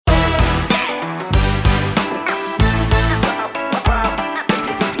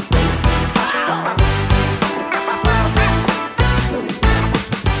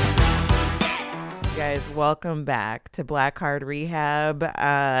welcome back to Black Card Rehab.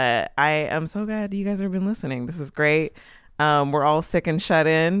 I am so glad you guys have been listening. This is great. We're all sick and shut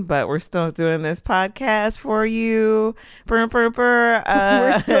in, but we're still doing this podcast for you. We're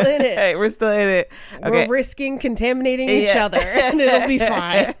still in it. We're still in it. Okay. We're risking contaminating each other, and it'll be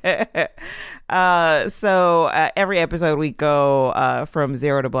fine. So every episode we go from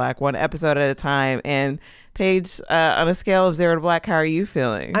 0 to black, one episode at a time. And Paige, on a scale of 0 to black, how are you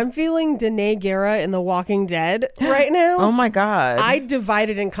feeling? I'm feeling Danae Guerra in The Walking Dead right now. Oh my God. I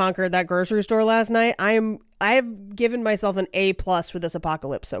divided and conquered that grocery store last night. I have given myself an A+ for this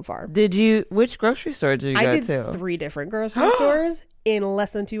apocalypse so far. Which grocery store did you go to? I did 3 different grocery stores in less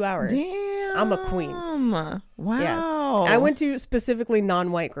than 2 hours. Damn. I'm a queen. Wow. Yeah. I went to specifically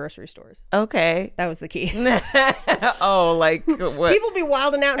non-white grocery stores. Okay. That was the key. Oh, like what? People be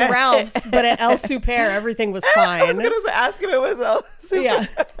wilding out in Ralph's, but at El Super, everything was fine. I was going to ask if it was El Super. Yeah.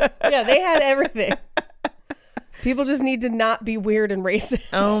 Yeah, they had everything. People just need to not be weird and racist.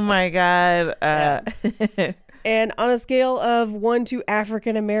 Oh my God. And on a scale of 1 to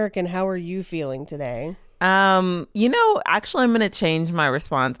African American, how are you feeling today? Actually, I'm going to change my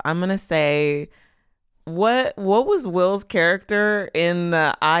response. I'm going to say, what was Will's character in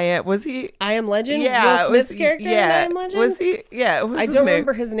the I Am Legend? Yeah. Will Smith's character in I Am Legend? Was he? Yeah. I don't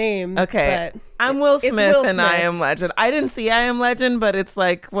remember his name. Okay. But I'm Will Smith Will in Smith. I Am Legend. I didn't see I Am Legend, but it's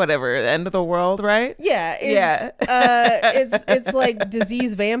like, whatever, the end of the world, right? Yeah. It's like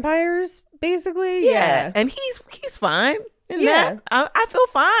disease vampires, basically. Yeah. And he's fine in Yeah. that. I feel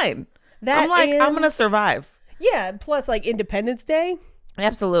fine. I'm going to survive. Yeah. Plus, like Independence Day.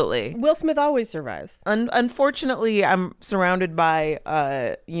 Absolutely. Will Smith always survives. Unfortunately, I'm surrounded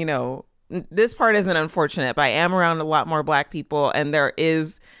by, this part isn't unfortunate, but I am around a lot more Black people, and there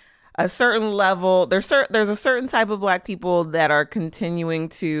is a certain level. There's a certain type of Black people that are continuing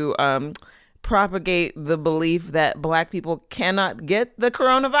to propagate the belief that Black people cannot get the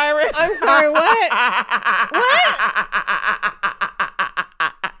coronavirus. I'm sorry, what? What?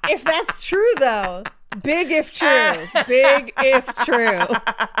 If that's true, though. Big if true. Big if true.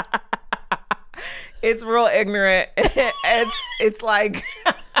 It's real ignorant. It's like,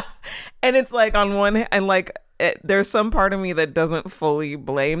 and it's like on one hand, and like there's some part of me that doesn't fully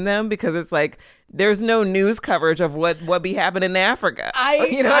blame them, because it's like there's no news coverage of what be happening in Africa.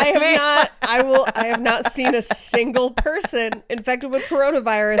 I have not seen a single person infected with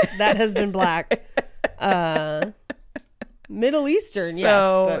coronavirus that has been Black. Middle Eastern, yes,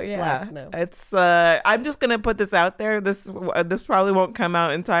 but Black, no. It's I'm just gonna put this out there. This probably won't come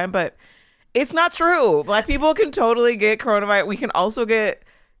out in time, but it's not true. Black people can totally get coronavirus. We can also get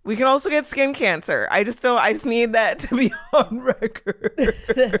skin cancer. I just need that to be on record.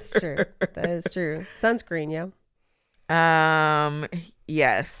 That's true. That is true. Sunscreen, yeah.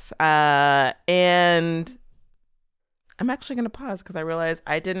 Yes. And I'm actually gonna pause because I realized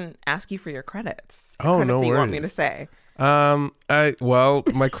I didn't ask you for your credits. Oh, no worries. You want me to say? My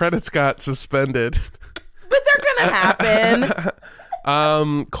credits got suspended. But they're gonna happen.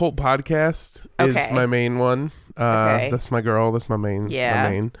 Cult Podcast is my main one. That's my girl. That's my main. Yeah. My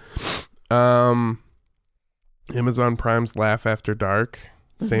main. Amazon Prime's Laugh After Dark,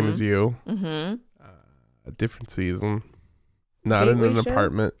 same as you. Mm-hmm. A different season. Not Gateway in an show?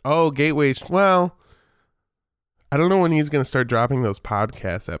 apartment. Oh, Gateway. Well, I don't know when he's gonna start dropping those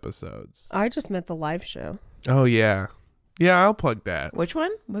podcast episodes. I just meant the live show. Oh yeah. Yeah, I'll plug that. Which one?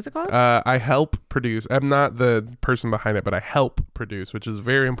 What's it called? I help produce. I'm not the person behind it, but I help produce, which is a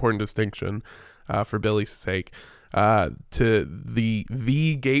very important distinction for Billy's sake. To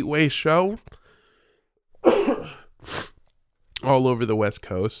the Gateway show all over the West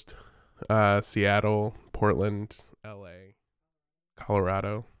Coast, Seattle, Portland, LA,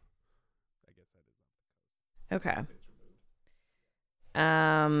 Colorado. Okay.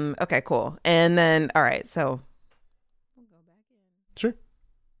 Okay, cool. And then, all right, so we'll go back in. Sure.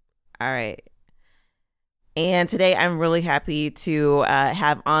 All right. And today I'm really happy to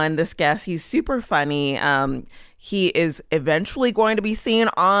have on this guest. He's super funny. He is eventually going to be seen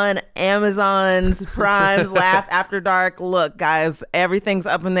on Amazon's Prime's Laugh After Dark. Look, guys, everything's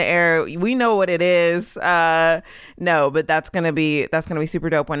up in the air. We know what it is. No, but that's gonna be super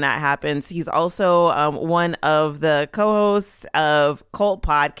dope when that happens. He's also one of the co-hosts of Cult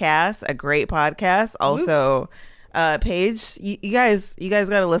Podcast, a great podcast. Also, Paige, you guys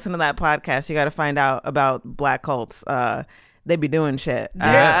got to listen to that podcast. You got to find out about Black cults. they be doing shit.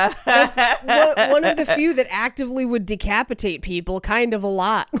 That's one of the few that actively would decapitate people kind of a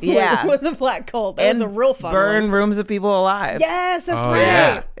lot. Yeah. Was a black cult. That was a real fun burn one. rooms of people alive. Yes, that's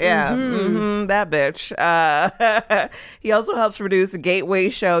right. yeah. Yeah, that bitch. He also helps produce the Gateway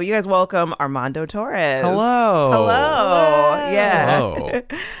Show. You guys welcome Armando Torres. Hello. Yeah. Hello.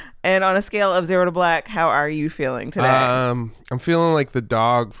 And on a scale of 0 to black, how are you feeling today? I'm feeling like the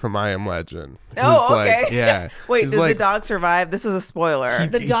dog from I Am Legend. Oh, Who's okay. Like, yeah. Wait, He's did like, the dog survive? This is a spoiler.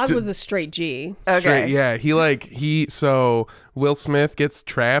 The dog was a straight G. Okay. Yeah, so Will Smith gets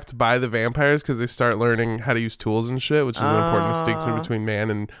trapped by the vampires because they start learning how to use tools and shit, which is an important distinction between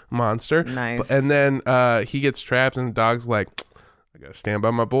man and monster. Nice. And then he gets trapped and the dog's like, I gotta stand by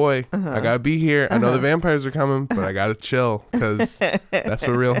my boy. I gotta be here. I know the vampires are coming, but I gotta chill because that's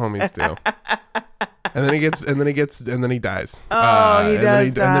what real homies do. And then he dies. He does and then he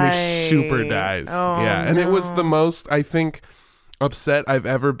die. super dies. Oh, yeah, and it was the most, I think, upset I've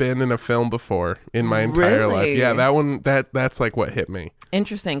ever been in a film before in my entire life. Really? Yeah, that one that's like what hit me.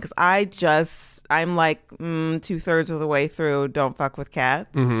 Interesting, because I'm like 2/3 of the way through Don't Fuck with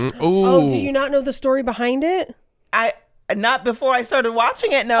Cats. Ooh. Oh, do you not know the story behind it? Not before I started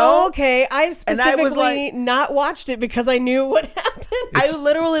watching it, no. Oh, okay. I've And I was specifically not watched it because I knew what happened. I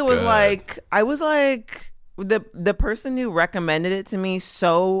literally was good. like, the person who recommended it to me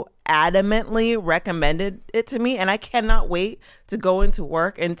so adamantly recommended it to me, and I cannot wait to go into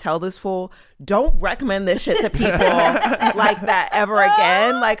work and tell this fool, don't recommend this shit to people like that ever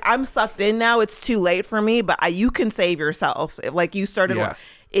again. Like, I'm sucked in now. It's too late for me, but you can save yourself. Like, you started. Yeah.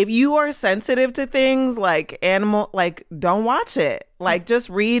 If you are sensitive to things like don't watch it. Like, just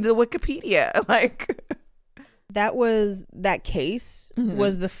read the Wikipedia. Like, that case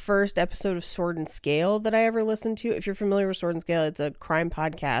was the first episode of Sword and Scale that I ever listened to. If you're familiar with Sword and Scale, it's a crime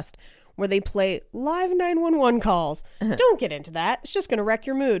podcast where they play live 911 calls. Don't get into that. It's just going to wreck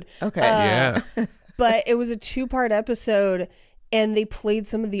your mood. okay. Yeah. But it was a 2-part episode and they played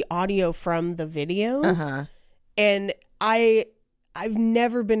some of the audio from the videos. And I've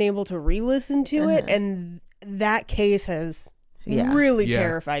never been able to re-listen to it, and that case has really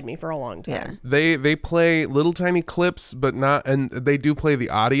terrified me for a long time. They play little tiny clips, but not, and they do play the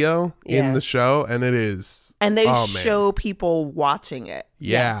audio in the show, and it is, and they man. show people watching it.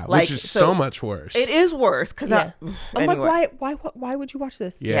 Yeah, Like, which is so so much worse. It is worse because I'm anyway. like, why would you watch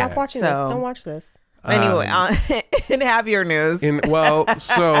this? Yeah. Stop watching So- this. Don't watch this. Anyway, in Have Your News.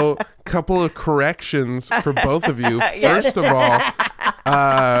 So couple of corrections for both of you. First of all,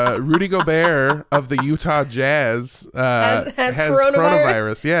 Rudy Gobert of the Utah Jazz Has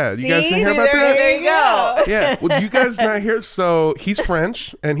coronavirus. Yeah, you guys See? didn't hear about that? There you go. Yeah, well, you guys not here. So he's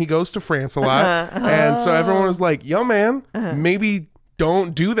French and he goes to France a lot, and so everyone was like, "Yo, man, maybe."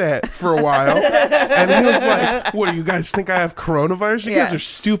 Don't do that for a while." And he was like, what do you guys think I have coronavirus? You guys are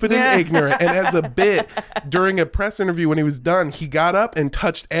stupid and ignorant. And as a bit, during a press interview when he was done, he got up and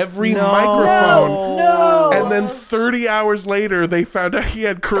touched every microphone. No. And then 30 hours later, they found out he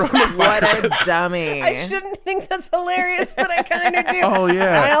had coronavirus. What a dummy. I shouldn't think that's hilarious, but I kind of do. Oh,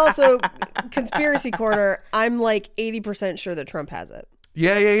 yeah. I also, conspiracy corner, I'm like 80% sure that Trump has it.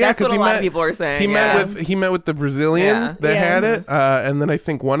 Yeah. That's 'cause what a lot of people are saying. He met with the Brazilian that had it, and then I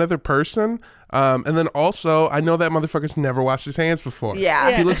think one other person, and then also I know that motherfucker's never washed his hands before.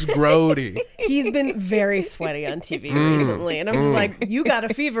 Yeah. He looks grody. He's been very sweaty on TV recently, and I'm just like, you got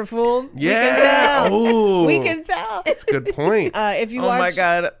a fever, fool. Yeah. Oh, We can tell. that's a good point. If you Oh watch, my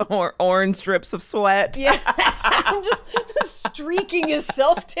God. Orange drips of sweat. yeah, I'm just streaking his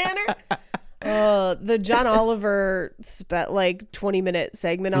self tanner. The John Oliver 20-minute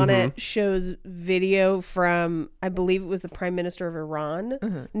segment on it shows video from, I believe it was the Prime Minister of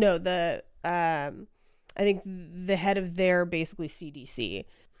Iran. No, I think the head of their basically CDC,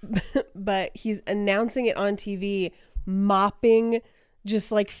 but he's announcing it on TV, mopping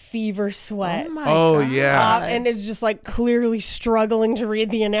just like fever sweat. Oh yeah. And is just like clearly struggling to read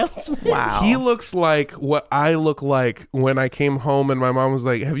the announcement. Wow. He looks like what I look like when I came home and my mom was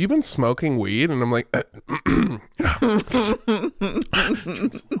like, "Have you been smoking weed?" And I'm like,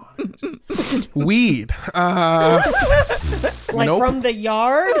 "Weed." Like nope. from the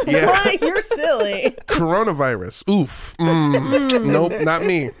yard? Yeah. You're silly. Coronavirus. Oof. Nope, not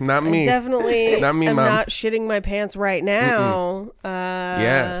me. Not me. Definitely Not me, I'm Mom. not shitting my pants right now.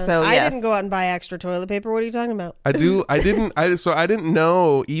 Yeah. So, I yes. didn't go out and buy extra toilet paper. What are you talking about? I didn't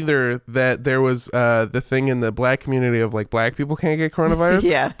know either that there was the thing in the black community of like black people can't get coronavirus.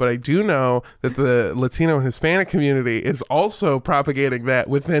 Yeah. But I do know that the Latino and Hispanic community is also propagating that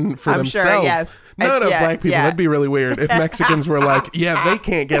within for I'm sure, themselves. yes. Not of Yeah, black people. yeah. That'd be really weird if Mexicans were like, yeah, they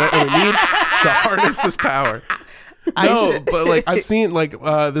can't get it and we need to harness this power. No, but like I've seen like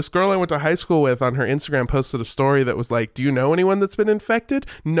this girl I went to high school with on her Instagram posted a story that was like, do you know anyone that's been infected?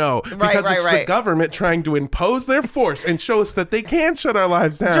 No, because it's the government trying to impose their force and show us that they can shut our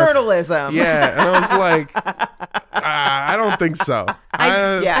lives down. Journalism. Yeah, and I was like, I don't think so.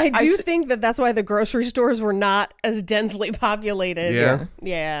 I do think that's why the grocery stores were not as densely populated.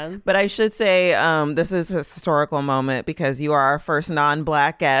 Yeah. But I should say this is a historical moment because you are our first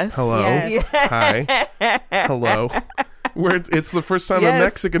non-Black guest. Hello. Yes. Hi. Hello. It's the first time a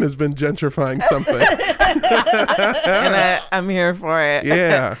Mexican has been gentrifying something. And I'm here for it.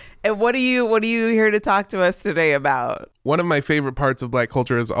 Yeah. And what are you here to talk to us today about? One of my favorite parts of Black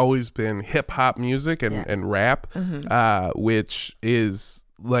culture has always been hip hop music and rap, which is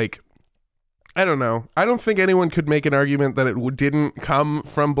like, I don't know. I don't think anyone could make an argument that it didn't come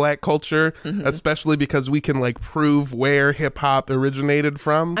from Black culture, especially because we can like prove where hip hop originated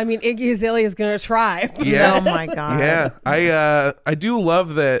from. I mean, Iggy Azalea is gonna try. Yeah. Oh my god. Yeah. I do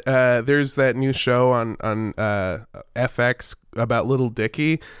love that. There's that new show on FX about Lil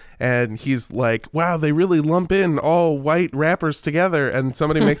Dicky. And he's like, wow, they really lump in all white rappers together. And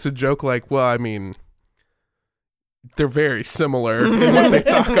somebody makes a joke like, well, I mean, they're very similar in what they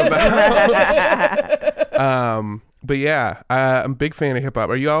talk about. But yeah, I'm a big fan of hip hop.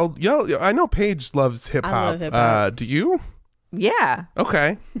 Are y'all? I know Paige loves hip hop. I love hip hop. Do you? Yeah.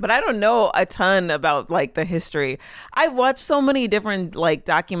 Okay. But I don't know a ton about like the history. I've watched so many different like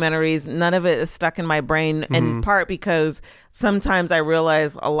documentaries. None of it is stuck in my brain, in part because sometimes I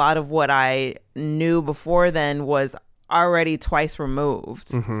realize a lot of what I knew before then was already twice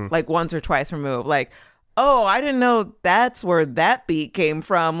removed, like once or twice removed. Like, oh, I didn't know that's where that beat came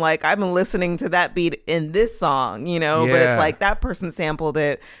from. Like, I've been listening to that beat in this song, you know, but it's like that person sampled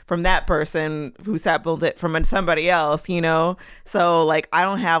it from that person who sampled it from somebody else, you know? So, like, I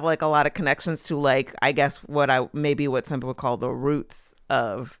don't have, like, a lot of connections to, like, I guess what some people would call the roots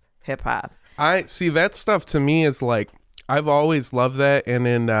of hip hop. I see that stuff to me is like, I've always loved that, and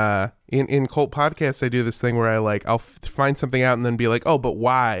in cult podcasts, I do this thing where I'll find something out and then be like, oh, but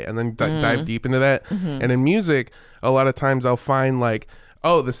why? And then dive deep into that. And in music, a lot of times I'll find like,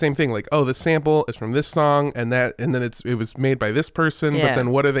 oh, the same thing, like, oh, the sample is from this song, and then it was made by this person. But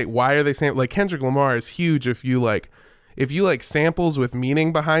then why are they saying, like, Kendrick Lamar is huge if you like samples with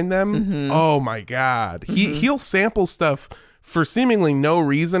meaning behind them. Oh my God, he'll sample stuff for seemingly no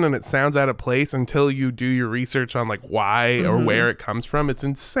reason, and it sounds out of place until you do your research on like why or where it comes from. It's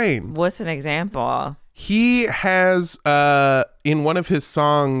insane. What's an example? He has in one of his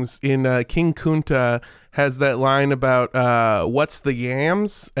songs in King Kunta has that line about what's the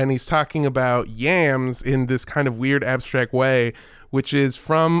yams, and he's talking about yams in this kind of weird abstract way, which is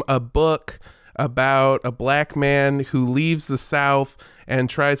from a book about a black man who leaves the South and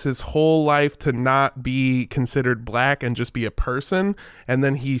tries his whole life to not be considered black and just be a person, and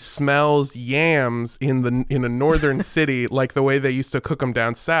then he smells yams in a northern city, like the way they used to cook them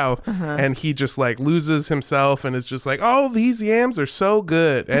down south, and he just like loses himself and is just like, oh, these yams are so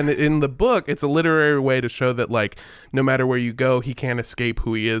good. And in the book, it's a literary way to show that like no matter where you go, he can't escape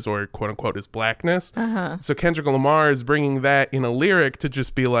who he is, or quote unquote his blackness. So Kendrick Lamar is bringing that in a lyric to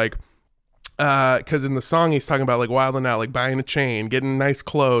just be like, because in the song he's talking about like wilding out, like buying a chain, getting nice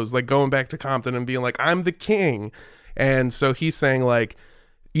clothes, like going back to Compton and being like, I'm the king. And so he's saying like,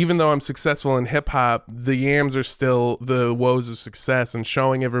 even though I'm successful in hip hop, the yams are still the woes of success, and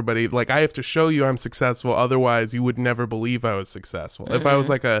showing everybody like, I have to show you I'm successful, otherwise you would never believe I was successful. If I was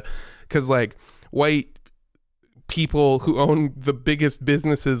like because like white people who own the biggest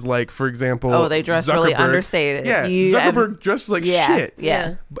businesses, like for example, they dress really understated. Yeah, Zuckerberg dresses like shit.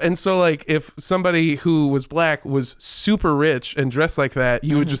 Yeah. And so like if somebody who was black was super rich and dressed like that,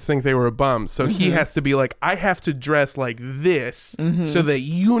 you would just think they were a bum. So he has to be like, I have to dress like this so that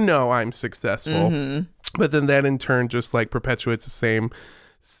you know I'm successful. But then that in turn just like perpetuates the same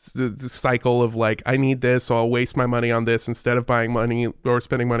cycle of like, I need this, so I'll waste my money on this instead of buying money or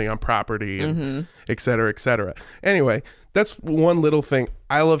spending money on property, and et cetera, et cetera. Anyway, that's one little thing.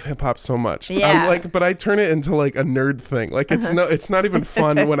 I love hip hop so much. I'm like, but I turn it into like a nerd thing. Like it's not even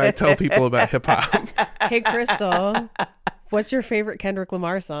fun when I tell people about hip hop. Hey, Crystal, what's your favorite Kendrick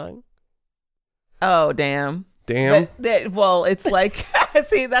Lamar song? Oh, damn. Damn. Well, it's like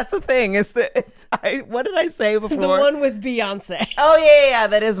See, that's the thing. What did I say before? The one with Beyonce. Oh yeah,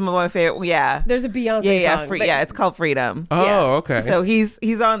 that is my favorite. Yeah, There's a Beyonce song. It's called Freedom. Oh, okay. So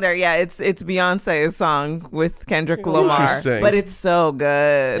he's on there. Yeah, it's Beyonce's song with Kendrick Lamar. Interesting. But it's so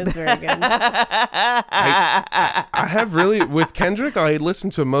good. It's very good. I have really with Kendrick. I listen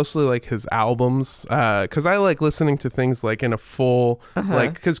to mostly like his albums because I like listening to things like in a full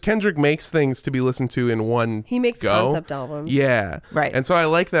like because Kendrick makes things to be listened to in one. He makes go. concept albums. Yeah, Right. And so I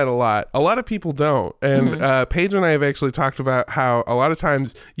like that a lot. A lot of people don't. And Paige and I have actually talked about how a lot of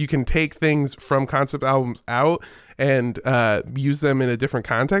times you can take things from concept albums out and use them in a different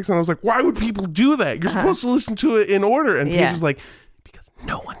context. And I was like, why would people do that? You're supposed to listen to it in order. And Paige was like, because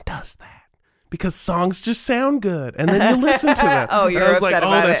no one does that. Because songs just sound good, and then you listen to them. Oh, you're and I was upset like,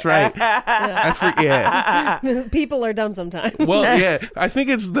 about oh, that's it. right. I forget. People are dumb sometimes. Well, yeah, I think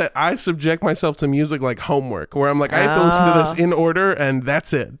it's that I subject myself to music like homework, where I'm like, I have to listen to this in order, and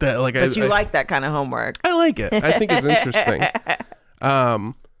that's it. That like, But you like that kind of homework. I like it. I think it's interesting.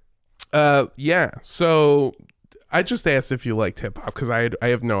 Yeah. So I just asked if you liked hip hop because I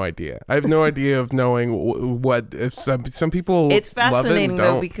have no idea. I have no idea of knowing what if some people. It's love it fascinating and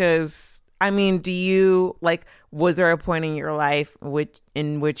though don't. because I mean, do you like? Was there a point in your life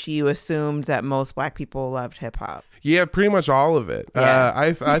in which you assumed that most Black people loved hip hop? Yeah, pretty much all of it. Yeah.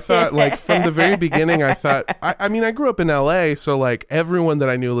 I thought like from the very beginning, I thought, I mean, I grew up in LA, so like everyone that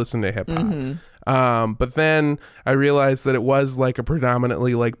I knew listened to hip hop. But then I realized that it was like a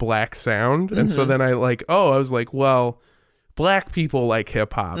predominantly like Black sound. And so then I was like, well, Black people like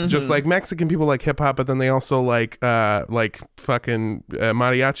hip hop, just like Mexican people like hip hop, but then they also like fucking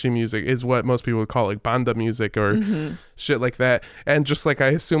mariachi music is what most people would call like banda music or shit like that. And just like I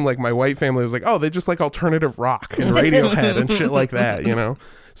assume like my white family was like, oh, they just like alternative rock and Radiohead and shit like that, you know?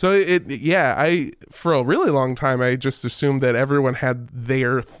 So I for a really long time I just assumed that everyone had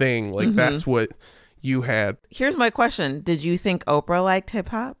their thing, like that's what you had. Here's my question: did you think Oprah liked hip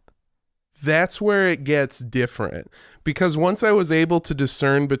hop? That's where it gets different, because once I was able to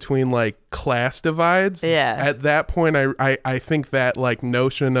discern between like class divides, at that point I think that like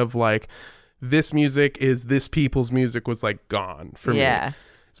notion of like this music is this people's music was like gone for me.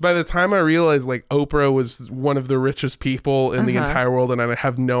 So by the time I realized like Oprah was one of the richest people in the entire world and I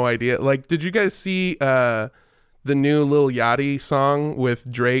have no idea, like, did you guys see the new Lil Yachty song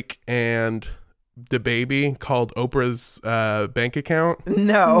with Drake and DaBaby called Oprah's bank account?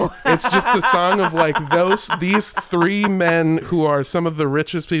 No. It's just a song of like these three men who are some of the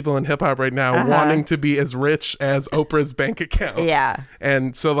richest people in hip hop right now wanting to be as rich as Oprah's bank account. Yeah.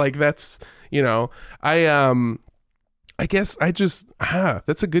 And so like that's, you know, I guess I just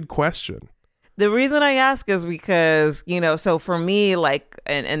that's a good question. The reason I ask is because, you know, so for me, like,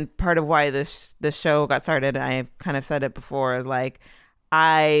 and part of why this show got started, I've kind of said it before, is like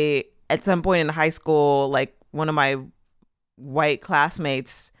at some point in high school, like one of my white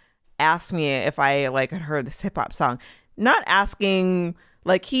classmates asked me if I like had heard this hip hop song. Not asking,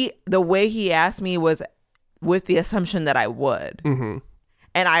 like the way he asked me was with the assumption that I would.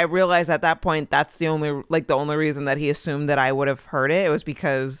 And I realized at that point that's the only reason that he assumed that I would have heard it. It was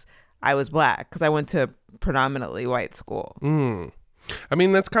because I was Black, because I went to a predominantly white school. I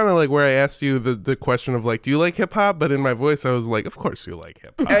mean, that's kind of like where I asked you the question of like, do you like hip hop? But in my voice, I was like, of course you like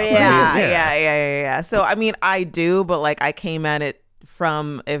hip hop. Yeah. So, I mean, I do, but like I came at it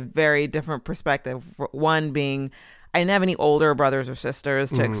from a very different perspective. One being, I didn't have any older brothers or sisters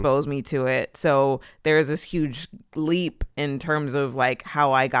to expose me to it. So there's this huge leap in terms of like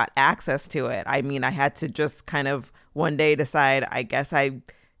how I got access to it. I mean, I had to just kind of one day decide, I guess I'm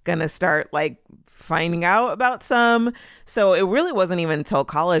gonna start like finding out about some. So it really wasn't even until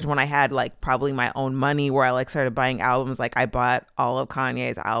college when I had like probably my own money where I like started buying albums. Like I bought all of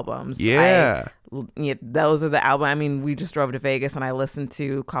Kanye's albums. Those are the albums. I mean, we just drove to Vegas and I listened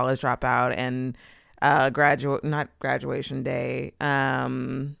to College Dropout and not Graduation Day,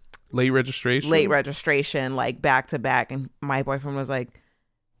 Late Registration, like back to back. And my boyfriend was like,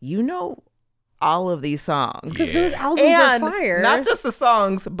 you know all of these songs, because those albums are fire. Not just the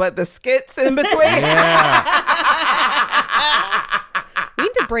songs, but the skits in between. We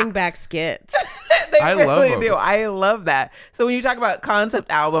need to bring back skits. I love them. do. I love that. So when you talk about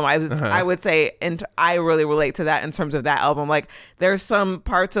concept album, I would say, and I really relate to that in terms of that album. Like there's some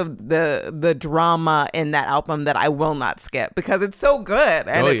parts of the drama in that album that I will not skip because it's so good,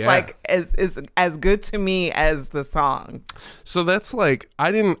 and like as good to me as the song. So that's like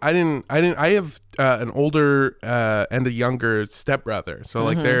I have an older and a younger stepbrother, so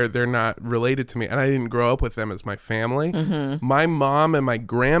like they're not related to me, and I didn't grow up with them as my family. My mom and my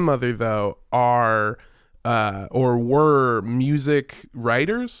grandmother though are or were music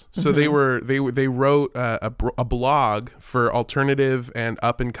writers. So they wrote a blog for alternative and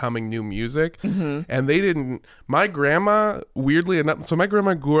up and coming new music. And my grandma, weirdly enough, so my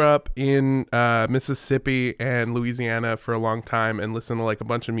grandma grew up in Mississippi and Louisiana for a long time and listened to like a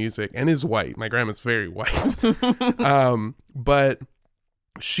bunch of music, and is white. My grandma's very white. But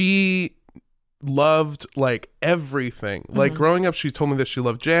she loved like everything. Like growing up, she told me that she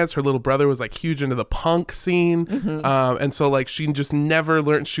loved jazz. Her little brother was like huge into the punk scene. And so like she just never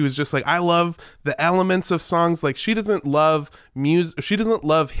learned. She was just like, I love the elements of songs. Like she doesn't love music. She doesn't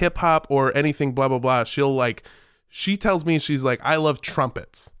love hip hop or anything blah blah blah. She tells me, she's like, I love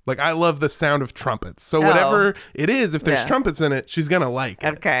trumpets. Like, I love the sound of trumpets. So whatever it is, if there's trumpets in it, she's going to like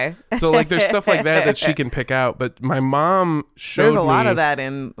it. Okay. So, like, there's stuff like that she can pick out. But my mom showed me. There's a lot of that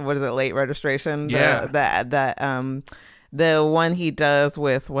in, what is it, Late Registration? Yeah. The one he does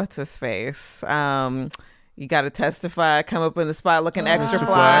with, what's his face? You got to testify, come up in the spot looking extra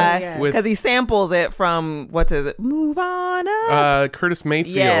fly. yes. Because he samples it from, what is it? Move on up. Curtis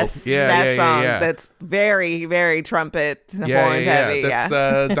Mayfield. Yes, that song. Yeah. That's very, very trumpet, horns heavy. That's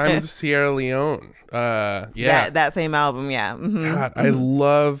Diamonds of Sierra Leone. That same album, yeah. God, I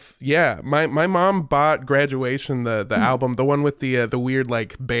love, my mom bought Graduation, the album, the one with the weird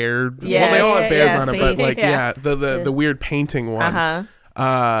like bear. Well, they all have bears on it, but like the weird painting one.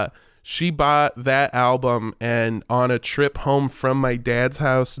 She bought that album, and on a trip home from my dad's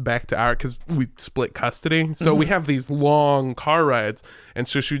house back to because we split custody, so we have these long car rides, and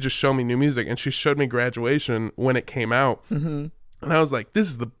so she would just show me new music, and she showed me Graduation when it came out, and I was like, this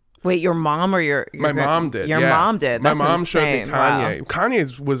is the... Wait, your mom or your my mom did. Your mom did. My That's mom insane. showed me Kanye. Wow.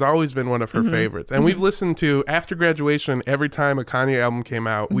 Kanye's was always been one of her favorites, and we've listened to, after Graduation, every time a Kanye album came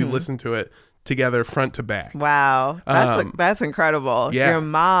out, we listened to it together front to back. Wow, that's incredible. Yeah. Your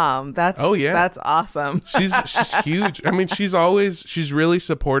mom, that's awesome. She's huge. I mean, she's really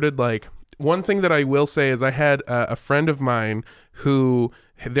supported. Like, one thing that I will say is I had a friend of mine who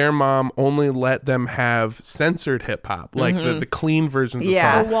their mom only let them have censored hip hop, like the clean versions of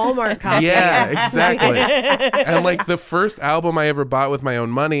songs. The Walmart copy. Yeah, exactly. And like the first album I ever bought with my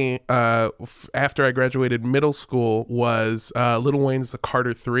own money after I graduated middle school was Lil Wayne's The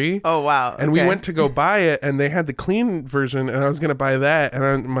Carter 3. Oh, wow. And we went to go buy it, and they had the clean version, and I was going to buy that.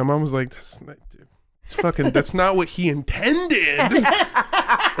 And my mom was like, that's not what he intended.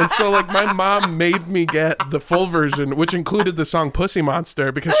 And so like my mom made me get the full version, which included the song Pussy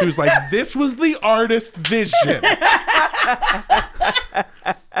Monster, because she was like, this was the artist vision.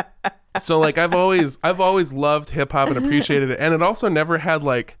 So like I've always loved hip hop and appreciated it. And it also never had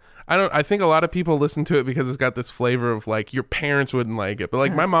like, I think a lot of people listen to it because it's got this flavor of like your parents wouldn't like it, but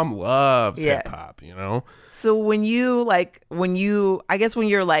like my mom loves hip hop, you know? So when you're like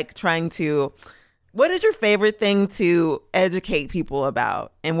trying to, what is your favorite thing to educate people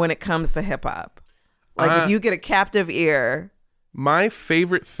about? And when it comes to hip hop, like if you get a captive ear. My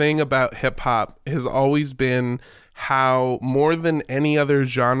favorite thing about hip hop has always been how, more than any other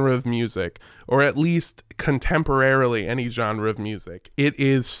genre of music, or at least contemporarily any genre of music, it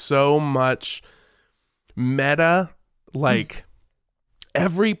is so much meta. Like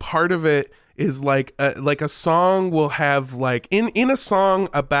every part of it is like a song will have like in a song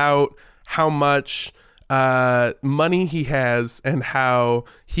about how much money he has and how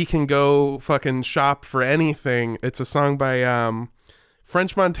he can go fucking shop for anything. It's a song by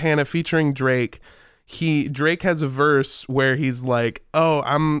French Montana featuring Drake. Drake has a verse where he's like, oh,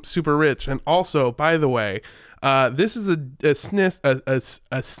 I'm super rich, and also, by the way, this is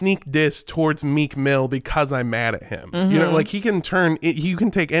a sneak diss towards Meek Mill because I'm mad at him. You know, like you can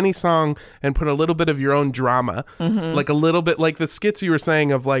take any song and put a little bit of your own drama, like a little bit like the skits you were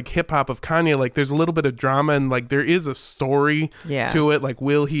saying of like hip hop of Kanye. Like there's a little bit of drama and like there is a story to it. Like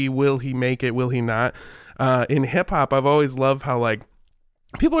will he make it? Will he not? In hip hop, I've always loved how like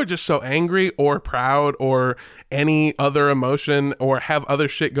people are just so angry or proud or any other emotion or have other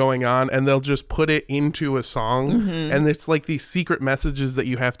shit going on, and they'll just put it into a song. And it's like these secret messages that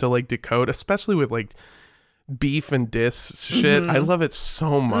you have to like decode, especially with like beef and diss shit. I love it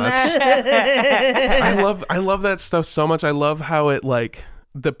so much. I love that stuff so much. I love how it like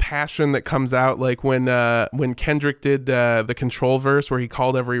the passion that comes out, like when Kendrick did the Control verse where he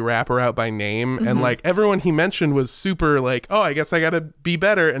called every rapper out by name, and like everyone he mentioned was super like, oh, I guess I gotta be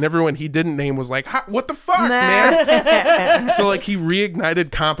better, and everyone he didn't name was like, what the fuck, man? So like he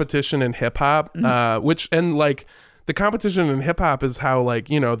reignited competition in hip hop, which, and like the competition in hip hop is how like,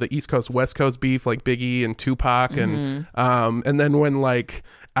 you know, the East Coast West Coast beef, like Biggie and Tupac, and then when like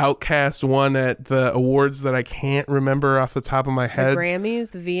Outkast won at the awards that I can't remember off the top of my head. The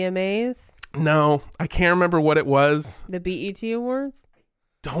Grammys, the VMAs. No, I can't remember what it was. The BET Awards?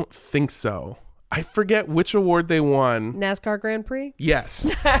 Don't think so. I forget which award they won. NASCAR Grand Prix? Yes.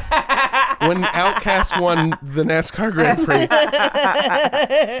 When Outkast won the NASCAR Grand Prix.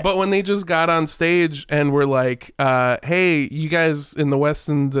 But when they just got on stage and were like, hey, you guys in the West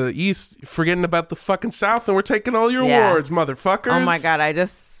and the East forgetting about the fucking South and we're taking all your awards, motherfuckers. Oh my God, I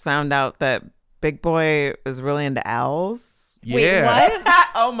just found out that Big Boy is really into owls. Yeah. Wait, what?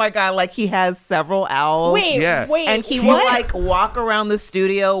 Oh my God, like he has several owls. Wait, Yeah. And he what? will like walk around the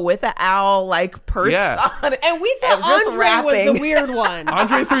studio with an owl like perched on it. And we thought just Andre was rapping. the weird one.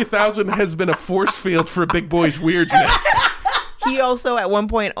 Andre 3000 has been a force field for Big Boy's weirdness. He also at one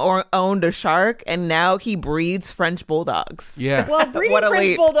point owned a shark, and now he breeds French bulldogs. Yeah. Well, breeding What a French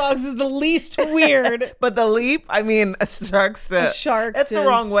leap. bulldogs is the least weird. But the leap, I mean, a shark's to... A shark That's to- the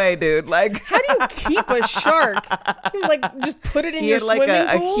wrong way, dude. Like, How do you keep a shark? You, like, just put it in he your had like swimming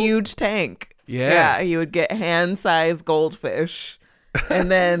a pool? huge tank. Yeah. He would get hand-sized goldfish and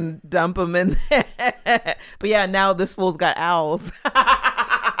then dump them in there. But yeah, now this fool's got owls.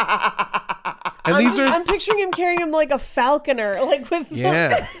 And these are I'm picturing him carrying him like a falconer, like with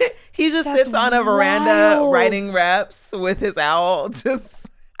yeah. He just That's sits on a veranda wild. writing raps with his owl. Just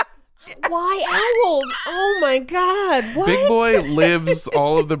Why owls? Oh my God! What? Big Boy lives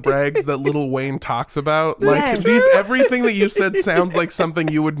all of the brags that Lil Wayne talks about. Like Yes. everything that you said sounds like something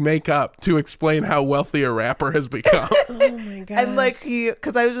you would make up to explain how wealthy a rapper has become. Oh my God! and like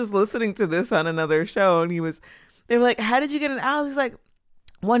because I was just listening to this on another show, and they were like, "How did you get an owl?" He's like,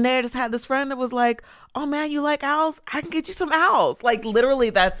 "One day I just had this friend that was like, oh man, you like owls? I can get you some owls." Like literally,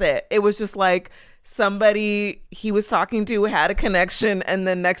 that's it. It was just like somebody he was talking to had a connection, and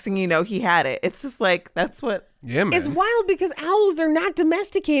then next thing you know, he had it. It's just like that's what. Yeah, man. It's wild because owls are not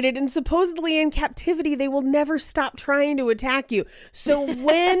domesticated, and supposedly in captivity they will never stop trying to attack you. So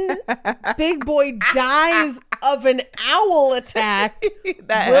when Big Boy dies of an owl attack,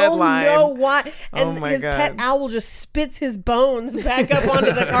 That we'll headline. know why. Oh And my his God. pet owl just spits his bones back up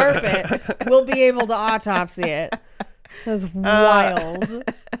onto the carpet. We'll be able to autopsy it. That was wild.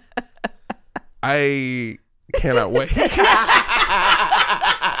 I cannot wait.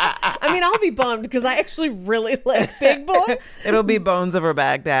 I mean, I'll be bummed because I actually really like Big Boy. It'll be Bones Over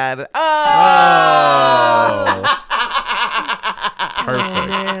Baghdad. Oh. Oh, Perfect.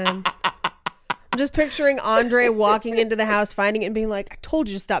 man. I'm just picturing Andre walking into the house, finding it, and being like, "I told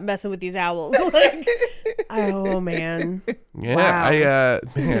you to stop messing with these owls." Like, oh man. Yeah, Wow.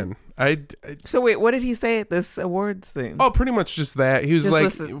 So wait, what did he say at this awards thing? Oh, pretty much just that. He was Just like,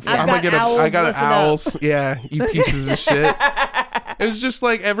 listen. I'm I've gonna got owls, I got listen up. owls. Yeah, you pieces of shit. It was just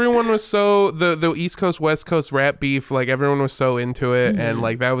like everyone was so the East Coast West Coast rap beef, like everyone was so into it, and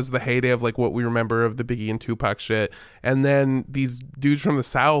like that was the heyday of like what we remember of the Biggie and Tupac shit. And then these dudes from the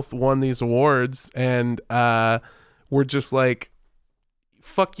South won these awards and were just like,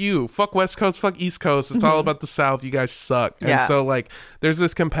 fuck you, fuck West Coast, fuck East Coast, it's all about the South, you guys suck. And Yeah. so like there's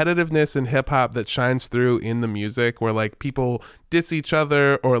this competitiveness in hip hop that shines through in the music where like people diss each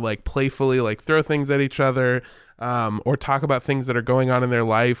other or like playfully like throw things at each other, or talk about things that are going on in their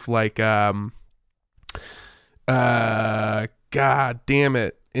life, like god damn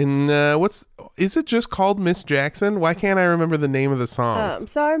it, in is it just called Miss Jackson? Why can't I remember the name of the song? I'm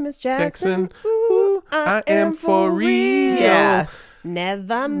sorry, Miss Jackson. Jackson, ooh, I am for real. Yeah.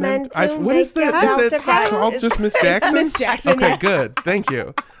 Never meant to What is make that? out Is that to song cry. called just Miss Jackson? Miss Jackson. Okay, yeah. good. Thank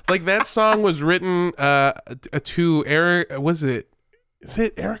you. Like that song was written to Eric. Is it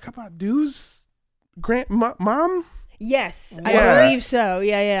Erykah Badu's mom? Yes, Yeah. I believe so.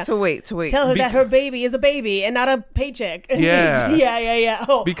 Yeah. To wait. Tell her that her baby is a baby and not a paycheck. Yeah. yeah.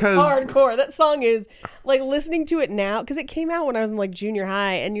 Oh, Because- hardcore. That song is like listening to it now because it came out when I was in like junior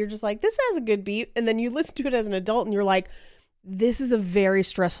high, and you're just like, this has a good beat, and then you listen to it as an adult, and you're like, this is a very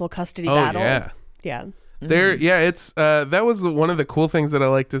stressful custody Oh battle. yeah. Yeah. It's that was one of the cool things that I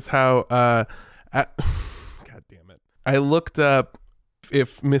liked is how God damn it, I looked up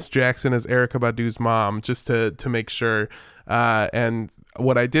if Miss Jackson is Erykah Badu's mom just to make sure, and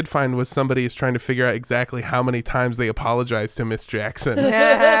what I did find was somebody is trying to figure out exactly how many times they apologized to Miss Jackson.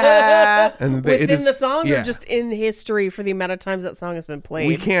 And Within the song yeah. or just in history for the amount of times that song has been played?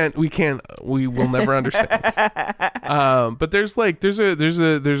 we will never understand. But there's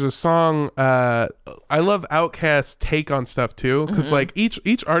a song, I love Outkast's take on stuff too, because like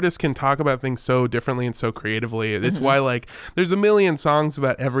each artist can talk about things so differently and so creatively. It's why like there's a million songs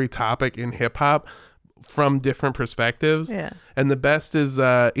about every topic in hip hop, from different perspectives. Yeah. And the best is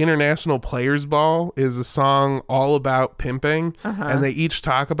International Players Ball is a song all about pimping. And they each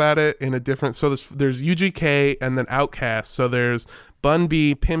talk about it in a different, so there's UGK and then Outkast. So there's Bun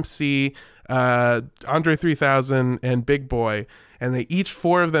B, Pimp C, Andre 3000, and Big Boy. And they each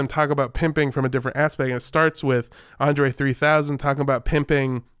 4 of them talk about pimping from a different aspect. And it starts with Andre 3000 talking about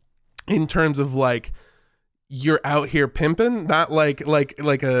pimping in terms of like, you're out here pimping, not like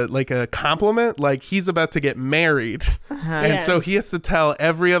a compliment. Like he's about to get married, and so he has to tell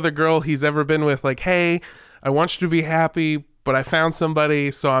every other girl he's ever been with, like, hey, I want you to be happy, but I found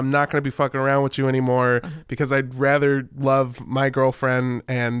somebody, so I'm not going to be fucking around with you anymore because I'd rather love my girlfriend,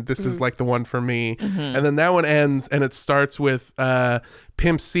 and this is like the one for me. And then that one ends, and it starts with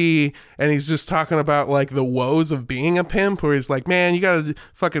Pimp C, and he's just talking about like the woes of being a pimp, where he's like, man, you gotta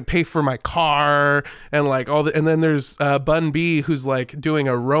fucking pay for my car, and like all the, and then there's Bun B, who's like doing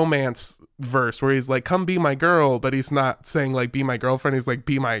a romance verse where he's like, come be my girl, but he's not saying like be my girlfriend, he's like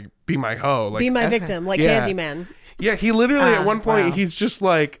be my hoe, like be my victim, like Candyman. Yeah, he literally at one point wow. he's just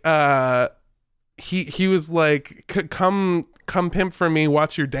like he was like come pimp for me,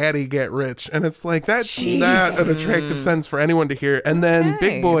 watch your daddy get rich. And it's like, that's not an attractive sentence for anyone to hear. And then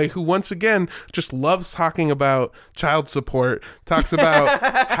Big Boy, who once again just loves talking about child support, talks about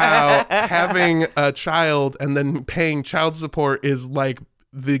how having a child and then paying child support is like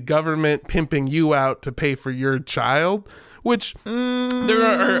the government pimping you out to pay for your child, which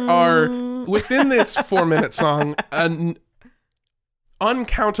there are within this 4-minute song an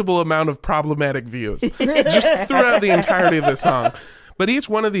uncountable amount of problematic views just throughout the entirety of the song. But each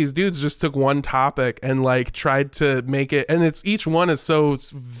one of these dudes just took one topic and like tried to make it, and it's each one is so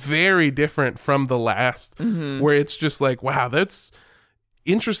very different from the last, where it's just like, wow, that's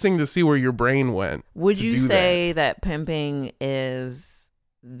interesting to see where your brain went. Would you say that pimping is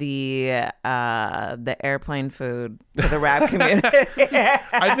the airplane food to the rap community?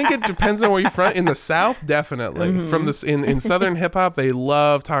 I think it depends on where you're from. In the South, definitely. From this in Southern hip hop, they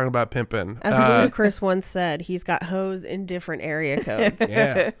love talking about pimping. As Ludacris once said, he's got hoes in different area codes.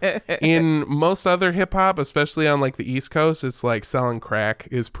 Yeah. In most other hip hop, especially on like the East Coast, it's like selling crack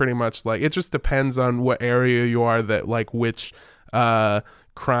is pretty much like, it just depends on what area you are, that like which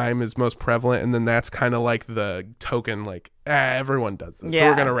crime is most prevalent, and then that's kind of like the token, like everyone does this, so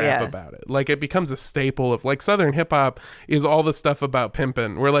we're gonna rap about it. Like it becomes a staple of like Southern hip hop is all the stuff about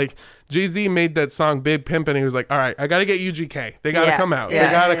pimping, where like Jay-Z made that song Big Pimpin', he was like, all right, I gotta get UGK, they gotta come out, they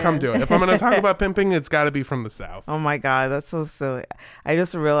gotta come do it. If I'm gonna talk about pimping, it's gotta be from the South. Oh my god, that's so silly. I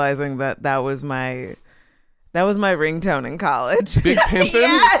just realizing that was my ringtone in college. Big Pimpin'?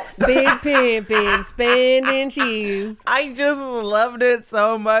 Yes! Big Pimpin', spending cheese. I just loved it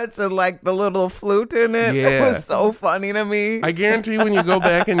so much, and like the little flute in it, it was so funny to me. I guarantee when you go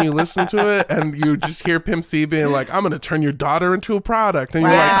back and you listen to it and you just hear Pimp C being like, I'm going to turn your daughter into a product. And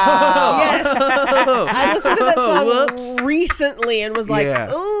you're like, oh. Yes. I listened to that song recently and was like,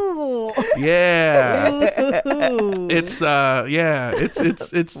 ooh. Yeah. Ooh. It's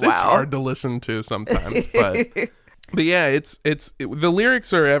it's hard to listen to sometimes, but yeah, the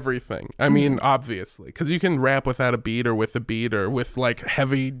lyrics are everything. I mean, obviously, because you can rap without a beat or with a beat or with like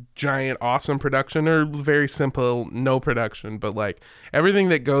heavy, giant, awesome production or very simple, no production. But like everything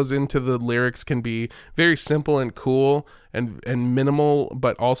that goes into the lyrics can be very simple and cool and minimal,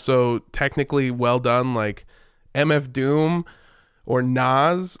 but also technically well done. Like MF Doom or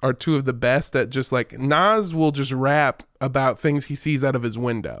Nas are two of the best at just like, Nas will just rap about things he sees out of his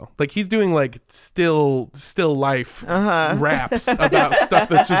window. Like he's doing like still life raps about stuff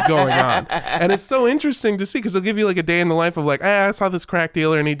that's just going on. And it's so interesting to see because they'll give you like a day in the life of like, I saw this crack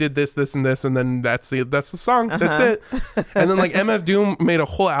dealer and he did this, and this, and then that's the song. That's it. And then like MF Doom made a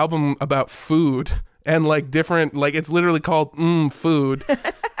whole album about food and like different, like it's literally called Food.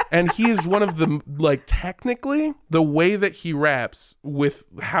 And he is one of the, like, technically, the way that he raps with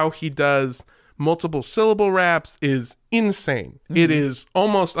how he does multiple syllable raps is insane. It is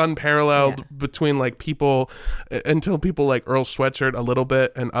almost unparalleled between, like, people, until people like Earl Sweatshirt a little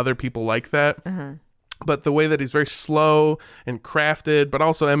bit and other people like that. But the way that he's very slow and crafted, but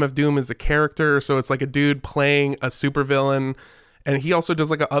also MF Doom is a character, so it's like a dude playing a supervillain. And he also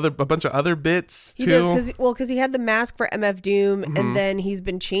does like a bunch of other bits too. He does because he had the mask for MF Doom, and then he's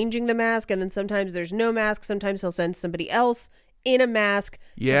been changing the mask, and then sometimes there's no mask. Sometimes he'll send somebody else in a mask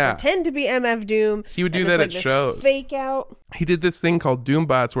to pretend to be MF Doom. He would do that at shows. Fake out. He did this thing called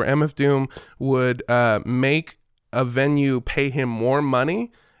Doombots, where MF Doom would make a venue pay him more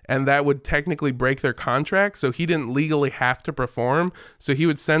money and that would technically break their contract. So he didn't legally have to perform. So he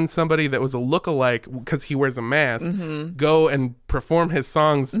would send somebody that was a lookalike, because he wears a mask, go and perform his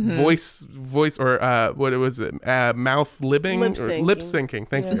songs, voice or what it was, mouth lipping, lip syncing.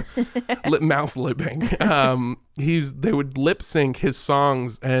 Thank you, mouth lipping. They would lip sync his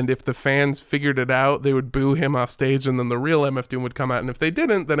songs, and if the fans figured it out, they would boo him off stage, and then the real MF Doom would come out, and if they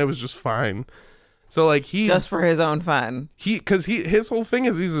didn't, then it was just fine. So like he's just for his own fun. Because his whole thing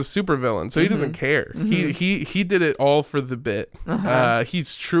is he's a supervillain, so he doesn't care. He did it all for the bit.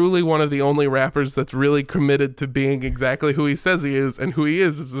 He's truly one of the only rappers that's really committed to being exactly who he says he is, and who he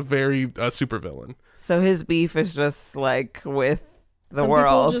is a very supervillain. So his beef is just like with the Some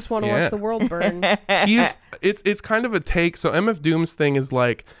world. people just want to watch the world burn. It's kind of a take. So MF Doom's thing is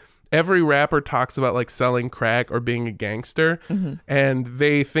like, every rapper talks about like selling crack or being a gangster, and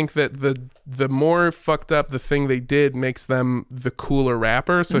they think that the more fucked up the thing they did makes them the cooler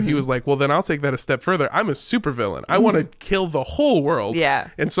rapper. So he was like, well, then I'll take that a step further. I'm a supervillain. I want to kill the whole world. Yeah.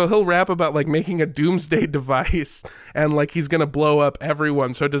 And so he'll rap about like making a doomsday device, and like he's gonna blow up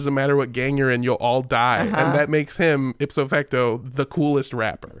everyone, so it doesn't matter what gang you're in, you'll all die. And that makes him ipso facto the coolest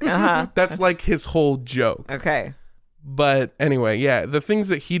rapper. That's like his whole joke. Okay. But anyway, yeah, the things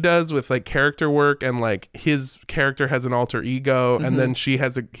that he does with like character work, and like his character has an alter ego, and then she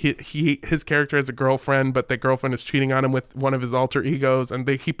has his character has a girlfriend, but the girlfriend is cheating on him with one of his alter egos, and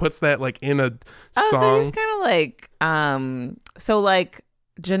he puts that like in a song. So he's kind of like so like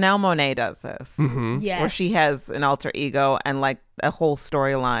Janelle Monáe does this, Yes. where she has an alter ego and like a whole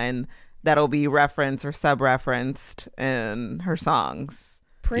storyline that'll be referenced or sub-referenced in her songs.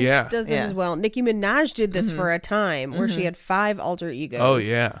 Prince does this as well. Nicki Minaj did this for a time, where she had 5 alter egos. Oh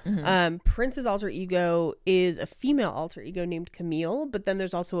yeah. Prince's alter ego is a female alter ego named Camille, but then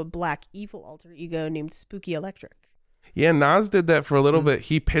there's also a black evil alter ego named Spooky Electric. Yeah, Nas did that for a little bit.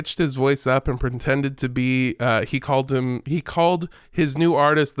 He pitched his voice up and pretended to be he called his new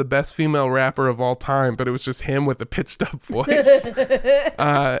artist the best female rapper of all time, but it was just him with a pitched up voice.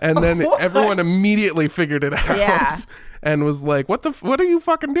 And then everyone immediately figured it out. Yeah. And was like, what are you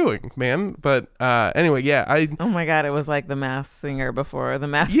fucking doing, man? But anyway, yeah, oh my God, it was like the Masked Singer before the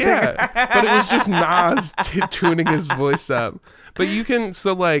Masked Singer. Yeah, but it was just Nas tuning his voice up. But you can,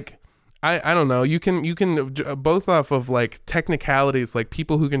 so like, I don't know, you can both off of like technicalities, like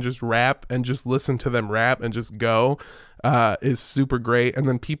people who can just rap and just listen to them rap and just go is super great. And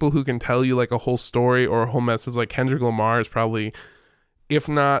then people who can tell you like a whole story or a whole message, like Kendrick Lamar is probably, if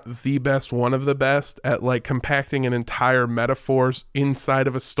not the best, one of the best at like compacting an entire metaphors inside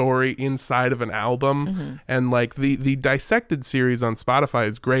of a story, inside of an album. And like the Dissected series on Spotify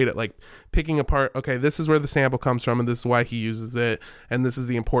is great at like picking apart, okay, this is where the sample comes from and this is why he uses it and this is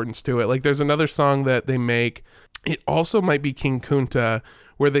the importance to it. Like there's another song that they make, it also might be King Kunta,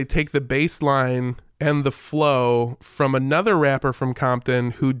 where they take the bass line and the flow from another rapper from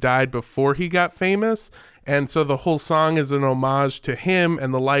Compton who died before he got famous. And so the whole song is an homage to him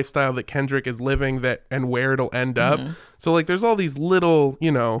and the lifestyle that Kendrick is living, that and where it'll end up. So like there's all these little,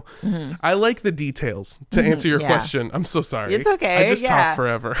 you know, I like the details to answer your question. I'm so sorry. It's okay. I just talk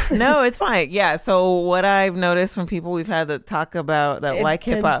forever. No, it's fine. Yeah. So what I've noticed from people we've had that talk about that like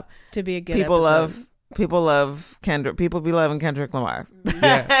hip hop, to be a good people episode. People love Kendrick. People be loving Kendrick Lamar.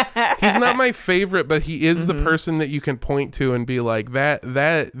 Yeah, he's not my favorite, but he is the person that you can point to and be like, he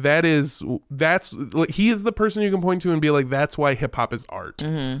is the person you can point to and be like, that's why hip hop is art.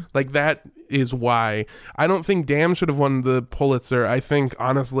 Like that is why. I don't think Damn should have won the Pulitzer. I think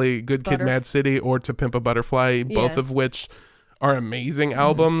honestly, Good Kid, Mad City or To Pimp a Butterfly, both of which are amazing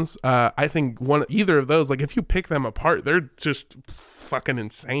albums. I think either of those, like if you pick them apart, they're just fucking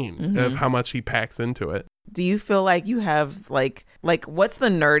insane of how much he packs into it. Do you feel like you have like what's the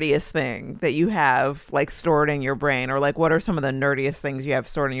nerdiest thing that you have like stored in your brain, or like what are some of the nerdiest things you have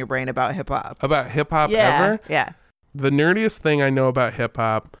stored in your brain about hip hop? About hip hop ever? Yeah. The nerdiest thing I know about hip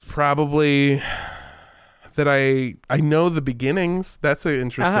hop probably that I know the beginnings. That's an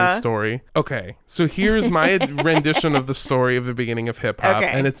interesting story. Okay, so here's my rendition of the story of the beginning of hip hop,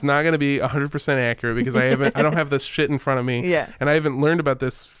 and it's not going to be 100% accurate because I don't have this shit in front of me, and I haven't learned about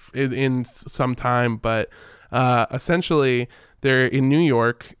this in some time. But essentially, there in New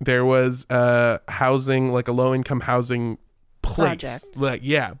York, there was housing, like a low income housing place, project. like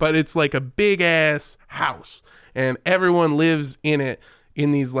but it's like a big ass house, and everyone lives in it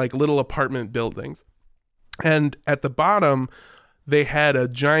in these like little apartment buildings. And at the bottom, they had a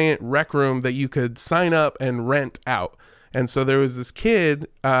giant rec room that you could sign up and rent out. And so there was this kid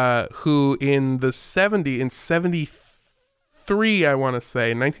who in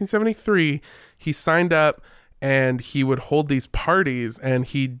 1973, he signed up and he would hold these parties, and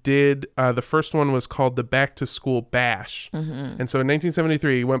he did the first one was called the Back to School Bash. And so in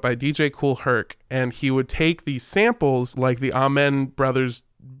 1973 he went by DJ Kool Herc, and he would take these samples like the Amen Brothers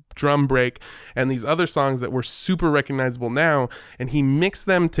drum break and these other songs that were super recognizable now, and he mixed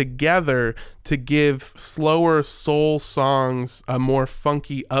them together to give slower soul songs a more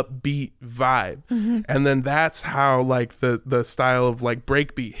funky upbeat vibe. And then that's how like the style of like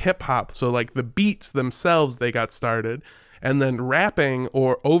breakbeat hip hop, so like the beats themselves, they got started, and then rapping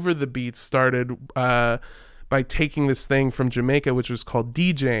or over the beats started by taking this thing from Jamaica, which was called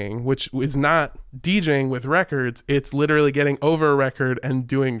DJing, which is not DJing with records. It's literally getting over a record and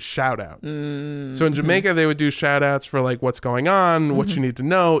doing shout outs. So in Jamaica, they would do shout outs for like what's going on, what you need to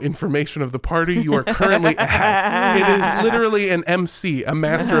know, information of the party you are currently at. It is literally an MC, a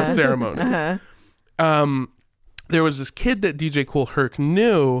master of ceremonies. There was this kid that DJ Kool Herc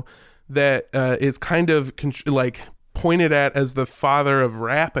knew that is kind of like pointed at as the father of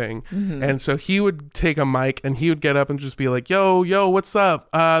rapping. And so he would take a mic and he would get up and just be like, yo, what's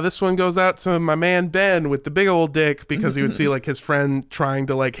up? This one goes out to my man Ben with the big old dick, because he would see like his friend trying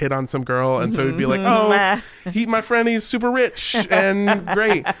to like hit on some girl, and so he'd be like, oh, my friend, he's super rich and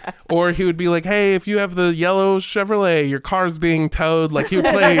great. Or he would be like, hey, if you have the yellow Chevrolet, your car's being towed. Like he would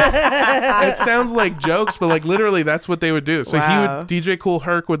play it sounds like jokes, but like literally that's what they would do. So DJ Kool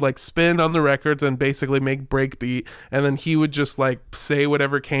Herc would like spin on the records and basically make breakbeat, and then he would just like say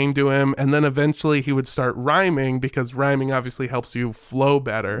whatever came to him, and then eventually he would start rhyming, because rhyming obviously helps you flow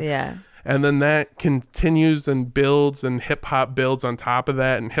better. And then that continues and builds, and hip hop builds on top of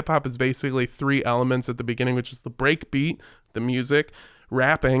that. And hip hop is basically three elements at the beginning, which is the break beat, the music,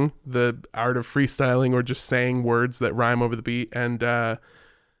 rapping, the art of freestyling or just saying words that rhyme over the beat, and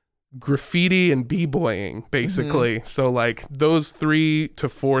graffiti and b-boying basically. So like those 3 to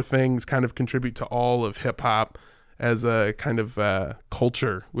 4 things kind of contribute to all of hip hop as a kind of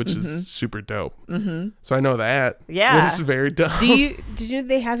culture, which is super dope. So I know that. Yeah. Which is very dope. Did you know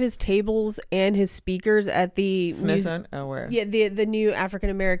they have his tables and his speakers at the Smithsonian? Oh, where? Yeah, the new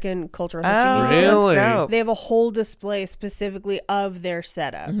African American Cultural History Oh, Museum. Really? that's dope. They have a whole display specifically of their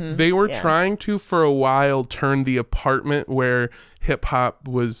setup. They were trying to, for a while, turn the apartment where hip hop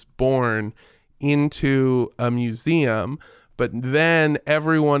was born into a museum. But then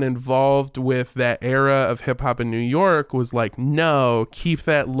everyone involved with that era of hip hop in New York was like, no, keep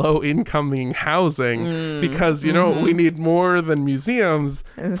that low incoming housing, because, you know, we need more than museums,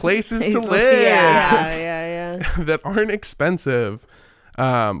 places to live that aren't expensive,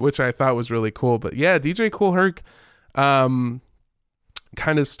 which I thought was really cool. But yeah, DJ Kool Herc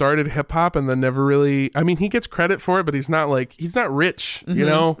kind of started hip hop and then never really, I mean, he gets credit for it, but he's not rich, you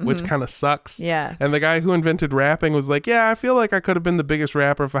know, which kind of sucks. Yeah. And the guy who invented rapping was like, yeah, I feel like I could have been the biggest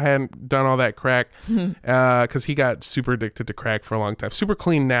rapper if I hadn't done all that crack, because he got super addicted to crack for a long time. Super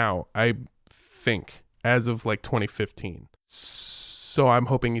clean now, I think, as of like 2015. So I'm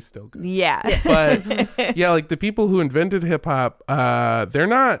hoping he's still good. Yeah. But yeah, like the people who invented hip hop, they're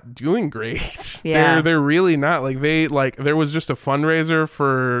not doing great. Yeah. They're really not. Like there was just a fundraiser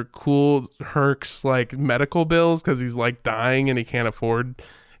for Kool Herc's like medical bills, because he's like dying and he can't afford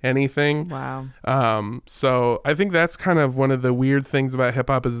anything. Wow. So I think that's kind of one of the weird things about hip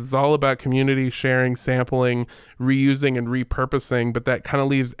hop, is it's all about community sharing, sampling, reusing, and repurposing, but that kind of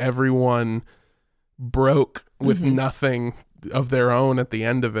leaves everyone broke with nothing of their own at the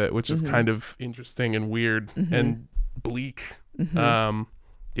end of it, which is kind of interesting and weird and bleak.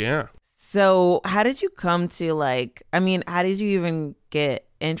 Yeah. So how did you come to how did you even get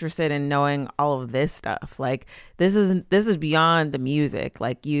interested in knowing all of this stuff? Like this is beyond the music.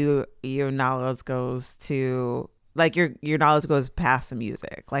 Like your knowledge goes to your knowledge goes past the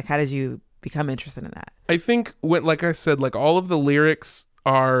music. Like how did you become interested in that? I think like I said, like all of the lyrics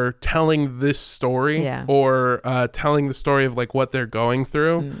are telling this story, or telling the story of like what they're going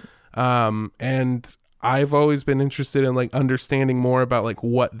through. And I've always been interested in like understanding more about like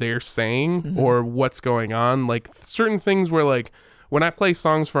what they're saying or what's going on. Like certain things where like when I play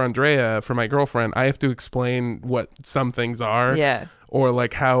songs for Andrea, for my girlfriend, I have to explain what some things are. Yeah. Or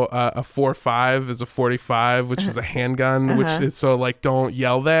like how a 4.5 is a 45, which is a handgun, which is, so like don't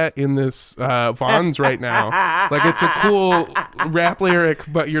yell that in this Vons right now. Like it's a cool rap lyric,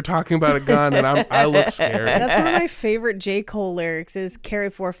 but you're talking about a gun, and I look scared. That's one of my favorite J. Cole lyrics is carry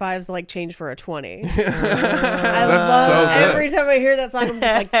 4.5s like change for a 20. I love so good. every time I hear that song, I'm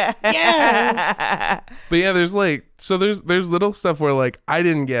just like, yes. But yeah, there's little stuff where like I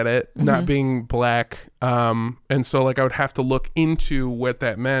didn't get it, not being black, and so like I would have to look into what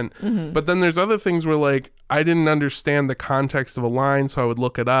that meant. But then there's other things where like I didn't understand the context of a line, so I would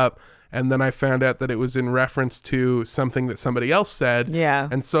look it up, and then I found out that it was in reference to something that somebody else said. Yeah.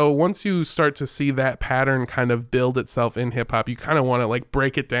 And so once you start to see that pattern kind of build itself in hip hop, you kind of want to like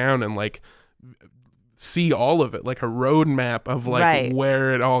break it down and like see all of it, like a roadmap of like Right.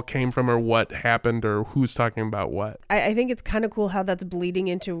 where it all came from or what happened or who's talking about what. I think it's kind of cool how that's bleeding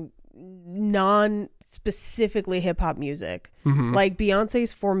into non-specifically hip-hop music. Like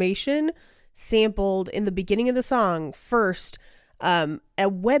Beyonce's Formation sampled in the beginning of the song first a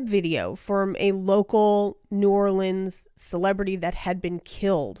web video from a local New Orleans celebrity that had been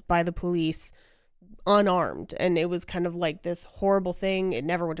killed by the police unarmed, and it was kind of like this horrible thing. It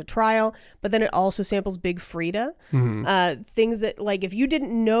never went to trial, but then it also samples Big Frida. Things that, like, if you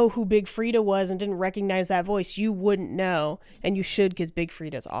didn't know who Big Frida was and didn't recognize that voice, you wouldn't know, and you should, because Big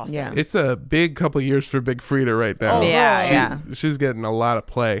Frida's awesome. Yeah. It's a big couple years for Big Frida right now. Oh, Yeah, right. yeah. She's getting a lot of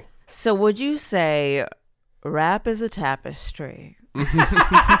play. So would you say rap is a tapestry? Yeah.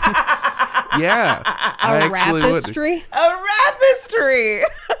 I A actually would. rapistry? A rapistry.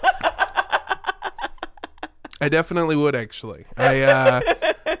 I definitely would, actually.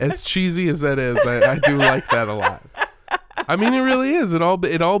 As cheesy as that is, I do like that a lot. I mean, it really is. It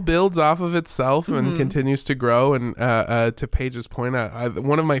all builds off of itself and continues to grow. And to Paige's point,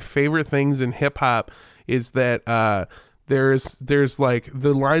 one of my favorite things in hip hop is that there's like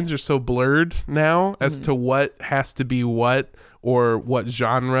the lines are so blurred now as to what has to be what or what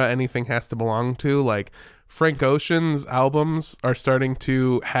genre anything has to belong to. Like Frank Ocean's albums are starting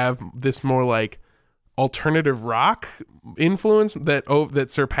to have this more like alternative rock influence that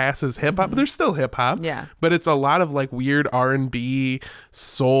surpasses hip hop. But there's still hip hop. Yeah. But it's a lot of like weird R&B,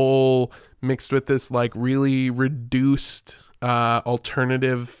 soul mixed with this like really reduced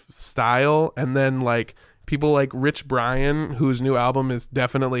alternative style. And then like people like Rich Brian, whose new album is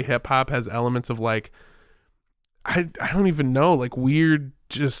definitely hip hop, has elements of like I don't even know, like weird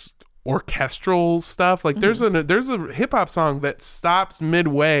just orchestral stuff. Like there's a hip hop song that stops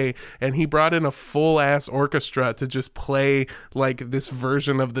midway and he brought in a full ass orchestra to just play like this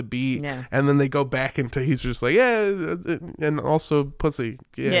version of the beat. Yeah. And then they go back into he's just like, yeah, and also pussy.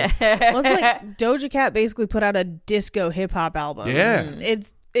 Yeah. Well, it's like Doja Cat basically put out a disco hip-hop album. Yeah.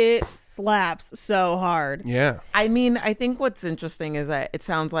 It slaps so hard. Yeah. I mean, I think what's interesting is that it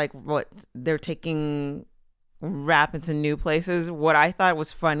sounds like what they're taking rap into new places. What I thought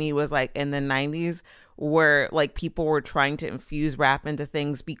was funny was like in the 90s where like people were trying to infuse rap into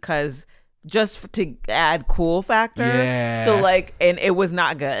things because to add cool factor. Yeah. So like, and it was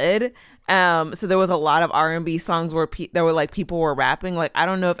not good. So there was a lot of R&B songs where there were like people were rapping. Like, I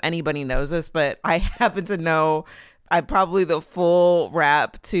don't know if anybody knows this, but I happen to know probably the full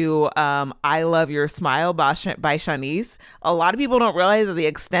rap to I Love Your Smile by Shanice. A lot of people don't realize that the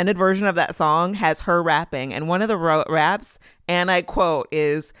extended version of that song has her rapping. And one of the raps, and I quote,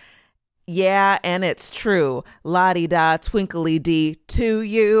 is, "Yeah, and it's true. La-di-da, twinkly-dee to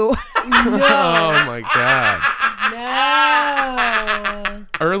you." Oh my God. No.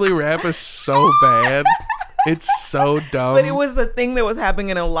 Early rap is so bad. It's so dumb. But it was a thing that was happening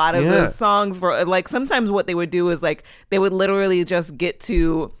in a lot of Yeah. those songs. For like sometimes what they would do is like they would literally just get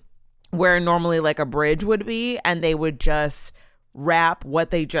to where normally like a bridge would be, and they would just rap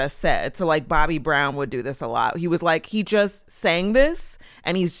what they just said. So like Bobby Brown would do this a lot. He was like, he just sang this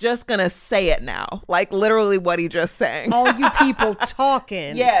and he's just gonna say it now, like literally what he just sang. All you people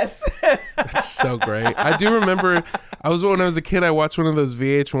talking. Yes. It's so great. I do remember when I was a kid, I watched one of those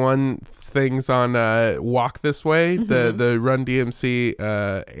VH1 things on Walk This Way, the Run DMC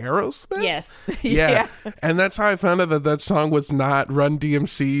Aerosmith. Yes. Yeah. And that's how I found out that song was not Run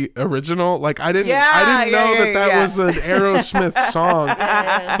DMC original. Like I didn't know that was an Aerosmith song.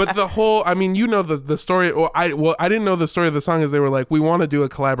 But the whole, I mean, you know the story. I didn't know the story of the song. Is they were like, we want to do a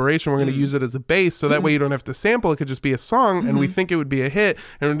collaboration. We're going to use it as a bass, so that way you don't have to sample. It could just be a song, and we think it would be a hit.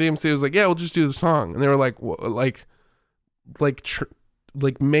 And Run DMC was like, yeah, we'll just do the song. And they were like,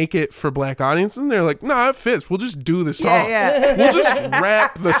 make it for black audiences, and they're like, nah, it fits, we'll just do the song. Yeah. We'll just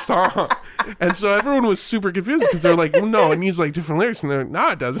rap the song. And so everyone was super confused because they're like, well, no, it needs like different lyrics, and they're like,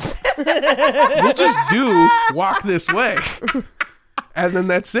 nah, it doesn't. We'll just do Walk This Way, and then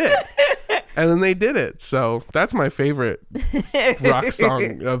that's it. And then they did it. So that's my favorite rock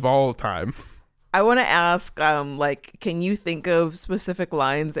song of all time. I want to ask, like, can you think of specific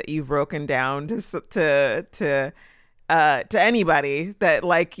lines that you've broken down to anybody that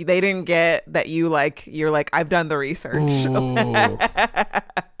like they didn't get that you're like, I've done the research? Ooh.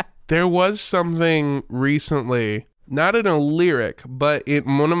 There was something recently, not in a lyric, but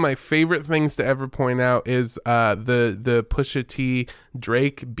one of my favorite things to ever point out is the Pusha T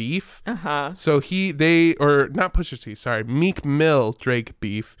Drake beef. Uh-huh. So not Pusha T, sorry, Meek Mill Drake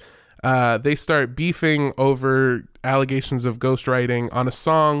beef. they start beefing over allegations of ghostwriting on a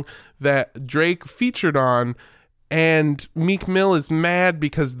song that Drake featured on. And Meek Mill is mad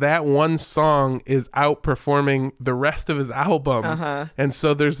because that one song is outperforming the rest of his album. And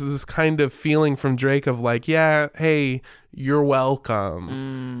so there's this kind of feeling from Drake of like, yeah, hey, you're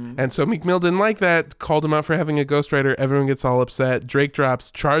welcome. And so Meek Mill didn't like that, called him out for having a ghostwriter. Everyone gets all upset. Drake drops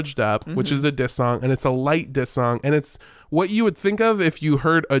Charged Up, which is a diss song, and it's a light diss song. And it's what you would think of if you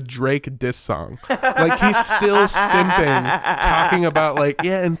heard a Drake diss song. Like, he's still simping, talking about like,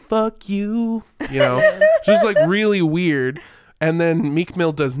 yeah, and fuck you, you know, just like really weird. And then Meek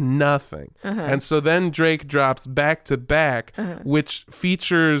Mill does nothing. And so then Drake drops Back to Back, which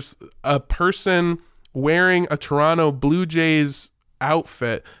features a person wearing a Toronto Blue Jays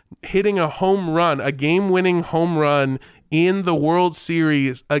outfit, hitting a home run, a game-winning home run in the World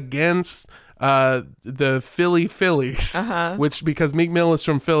Series against the Phillies, which, because Meek Mill is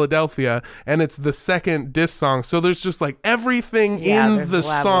from Philadelphia, and it's the second diss song. So there's just like everything in the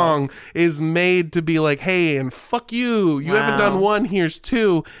song is made to be like, hey, and fuck you. You haven't done one, here's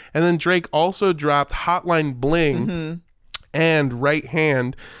two. And then Drake also dropped Hotline Bling and Right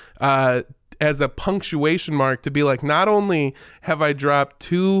Hand as a punctuation mark to be like, not only have I dropped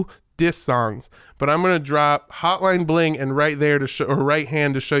two diss songs, but I'm gonna drop Hotline Bling and Right There to show, or Right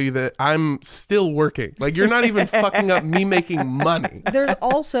Hand, to show you that I'm still working. Like, you're not even fucking up me making money. There's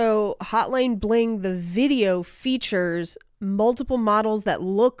also Hotline Bling. The video features multiple models that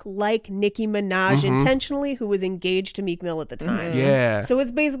look like Nicki Minaj intentionally, who was engaged to Meek Mill at the time. Yeah. So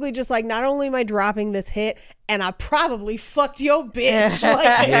it's basically just like, not only am I dropping this hit, and I probably fucked your bitch.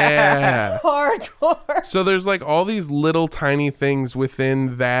 Like, yeah. Hardcore. So there's like all these little tiny things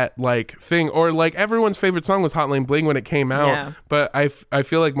within that like thing, or like everyone's favorite song was Hotline Bling when it came out, but I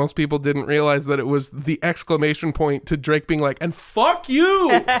feel like most people didn't realize that it was the exclamation point to Drake being like, and fuck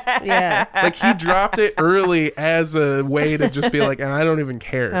you. Yeah. Like, he dropped it early as a way to just be like, and I don't even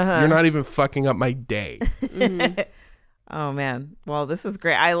care. You're not even fucking up my day. Oh man, well, this is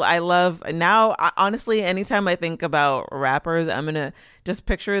great. I love now. Honestly, anytime I think about rappers, I'm gonna just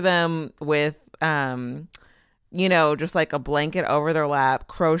picture them with you know, just like a blanket over their lap,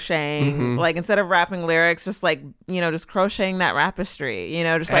 crocheting, like, instead of rapping lyrics, just like, you know, just crocheting that rapistry, you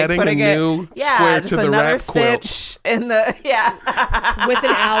know, just like adding putting a new square to the another rap quilt stitch in the With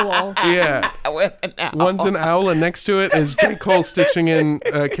an owl. Yeah. with an owl. One's an owl, and next to it is J. Cole stitching in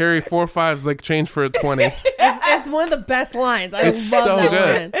carry 4 5s like change for a 20. It's one of the best lines. I It's love so that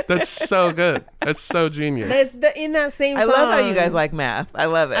good. line. That's so good. That's so genius. In that same I song. love how you guys like math. I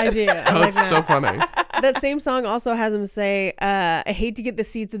love it. I do. I Oh, like it's that. so funny. That same song also has him say, I hate to get the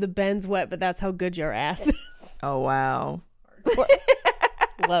seats of the Benz wet, but that's how good your ass is. Oh wow.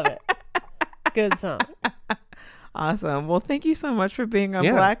 Love it. Good song. Awesome. Well, thank you so much for being on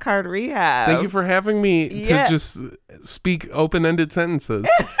Yeah. Black Card Rehab. Thank you for having me Yeah. to just speak open-ended sentences.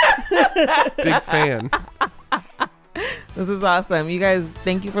 Big fan. This is awesome. You guys,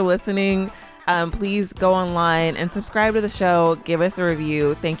 thank you for listening. Please go online and subscribe to the show. Give us a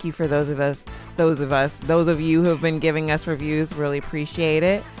review. Thank you for those of you who have been giving us reviews. Really appreciate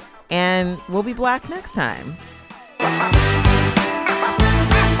it. And we'll be black next time.